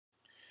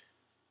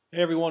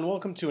Hey everyone,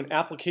 welcome to an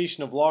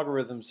application of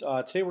logarithms.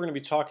 Today we're going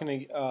to be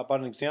talking about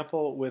an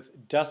example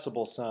with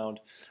decibel sound.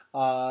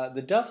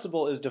 The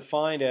decibel is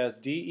defined as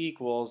d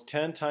equals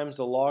 10 times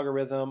the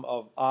logarithm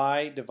of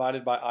I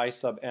divided by I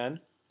sub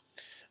n.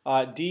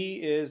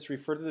 D is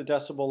referred to the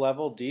decibel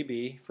level,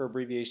 dB for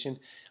abbreviation.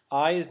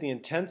 I is the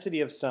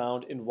intensity of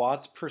sound in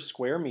watts per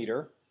square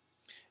meter.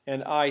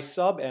 And I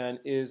sub n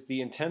is the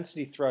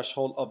intensity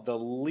threshold of the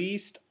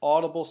least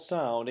audible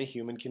sound a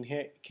human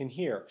can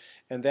hear.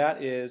 And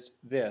that is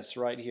this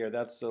right here.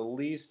 That's the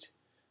least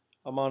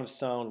amount of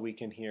sound we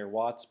can hear,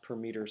 watts per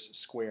meters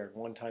squared,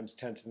 1 times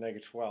 10 to the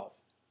negative 12.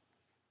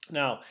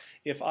 Now,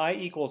 if I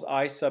equals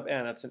I sub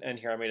n, that's an n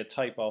here, I made a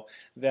typo,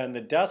 then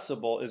the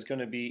decibel is going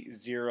to be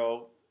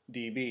 0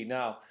 dB.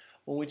 Now,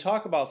 when we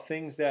talk about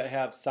things that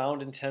have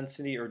sound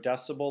intensity or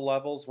decibel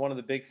levels, one of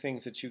the big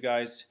things that you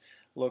guys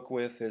look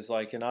with is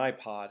like an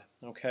iPod,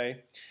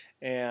 okay?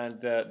 And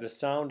the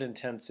sound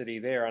intensity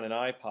there on an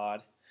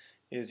iPod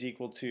is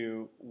equal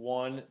to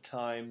 1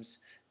 times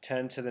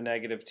 10 to the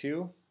negative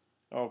 2,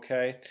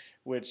 okay?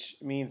 Which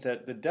means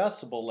that the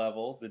decibel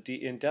level,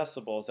 in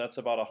decibels, that's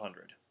about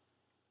 100.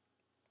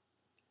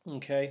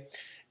 Okay?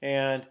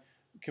 And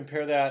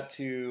compare that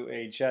to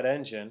a jet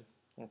engine,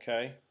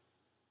 okay?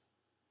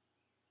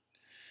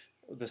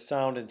 The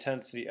sound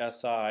intensity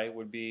SI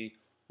would be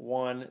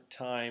 1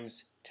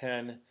 times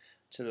 10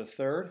 to the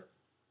third,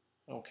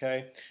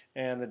 okay,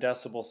 and the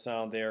decibel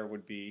sound there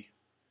would be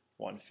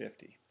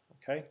 150,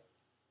 okay.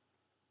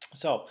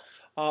 So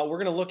we're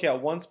going to look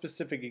at one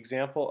specific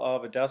example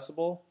of a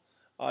decibel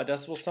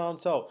sound.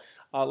 So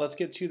let's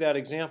get to that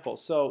example.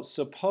 So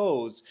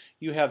suppose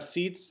you have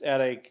seats at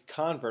a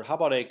convert. How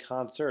about a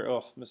concert?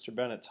 Oh, Mr.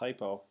 Bennett,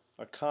 typo.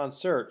 A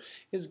concert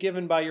is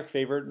given by your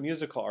favorite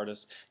musical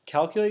artist.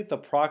 Calculate the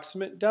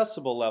approximate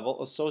decibel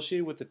level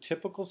associated with the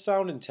typical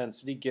sound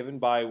intensity given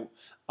by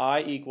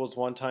I equals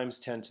 1 times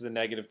 10 to the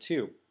negative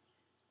 2.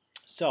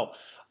 So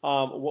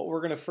what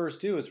we're going to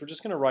first do is we're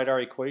just going to write our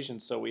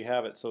equation so we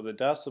have it. So the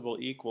decibel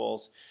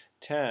equals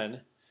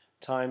 10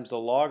 times the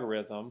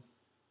logarithm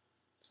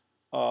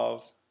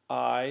of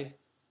I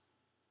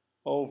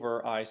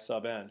over I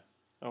sub n.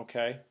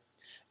 Okay?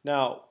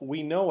 Now,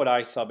 we know what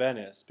I sub n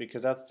is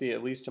because that's the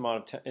least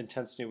amount of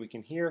intensity we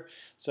can hear.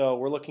 So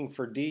we're looking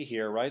for d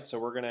here, right? So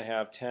we're going to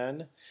have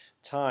 10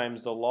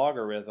 times the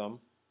logarithm.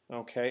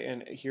 Okay,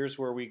 and here's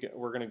where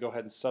we're going to go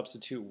ahead and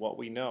substitute what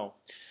we know.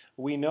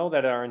 We know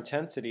that our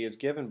intensity is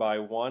given by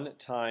 1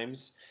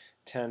 times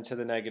 10 to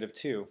the negative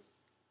 2.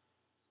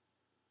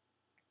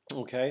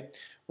 Okay,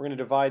 we're going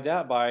to divide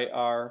that by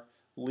our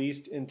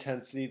least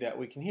intensity that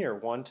we can hear,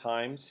 1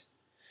 times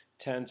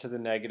 10 to the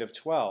negative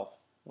 12.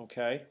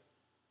 Okay.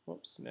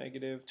 Whoops,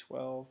 negative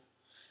 12,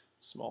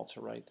 small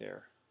to write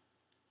there.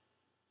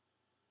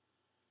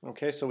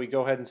 Okay, so we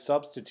go ahead and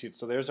substitute.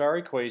 So there's our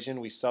equation,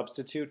 we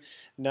substitute.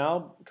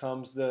 Now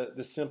comes the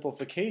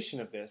simplification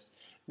of this.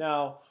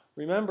 Now,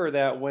 remember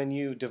that when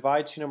you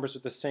divide two numbers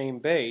with the same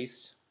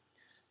base,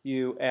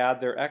 you add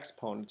their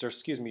exponents, or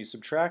excuse me, you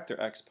subtract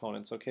their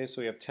exponents. Okay,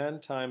 so we have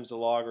 10 times the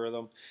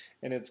logarithm,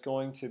 and it's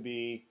going to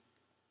be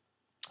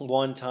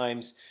 1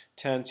 times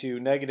 10 to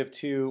negative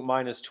 2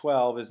 minus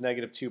 12 is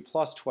negative 2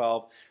 plus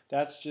 12.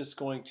 That's just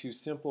going to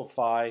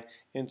simplify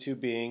into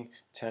being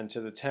 10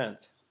 to the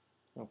 10th.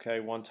 Okay,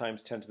 1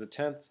 times 10 to the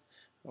 10th.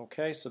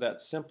 Okay, so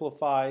that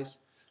simplifies.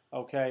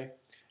 Okay,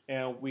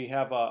 and we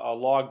have a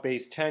log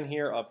base 10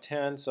 here of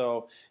 10.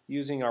 So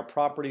using our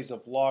properties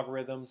of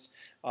logarithms,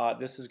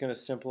 this is going to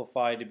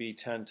simplify to be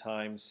 10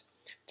 times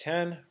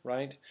 10,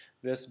 right?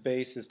 This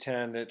base is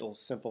 10. It'll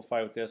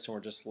simplify with this, and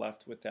we're just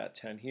left with that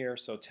 10 here.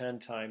 So 10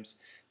 times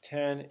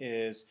 10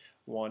 is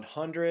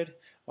 100.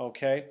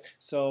 Okay,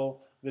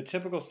 so the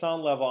typical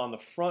sound level on the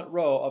front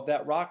row of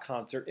that rock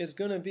concert is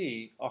going to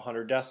be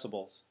 100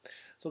 decibels.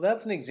 So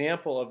that's an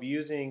example of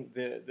using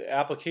the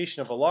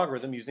application of a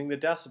logarithm using the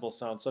decibel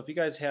sound. So if you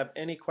guys have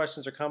any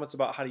questions or comments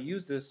about how to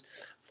use this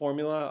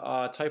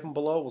formula, type them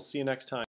below. We'll see you next time.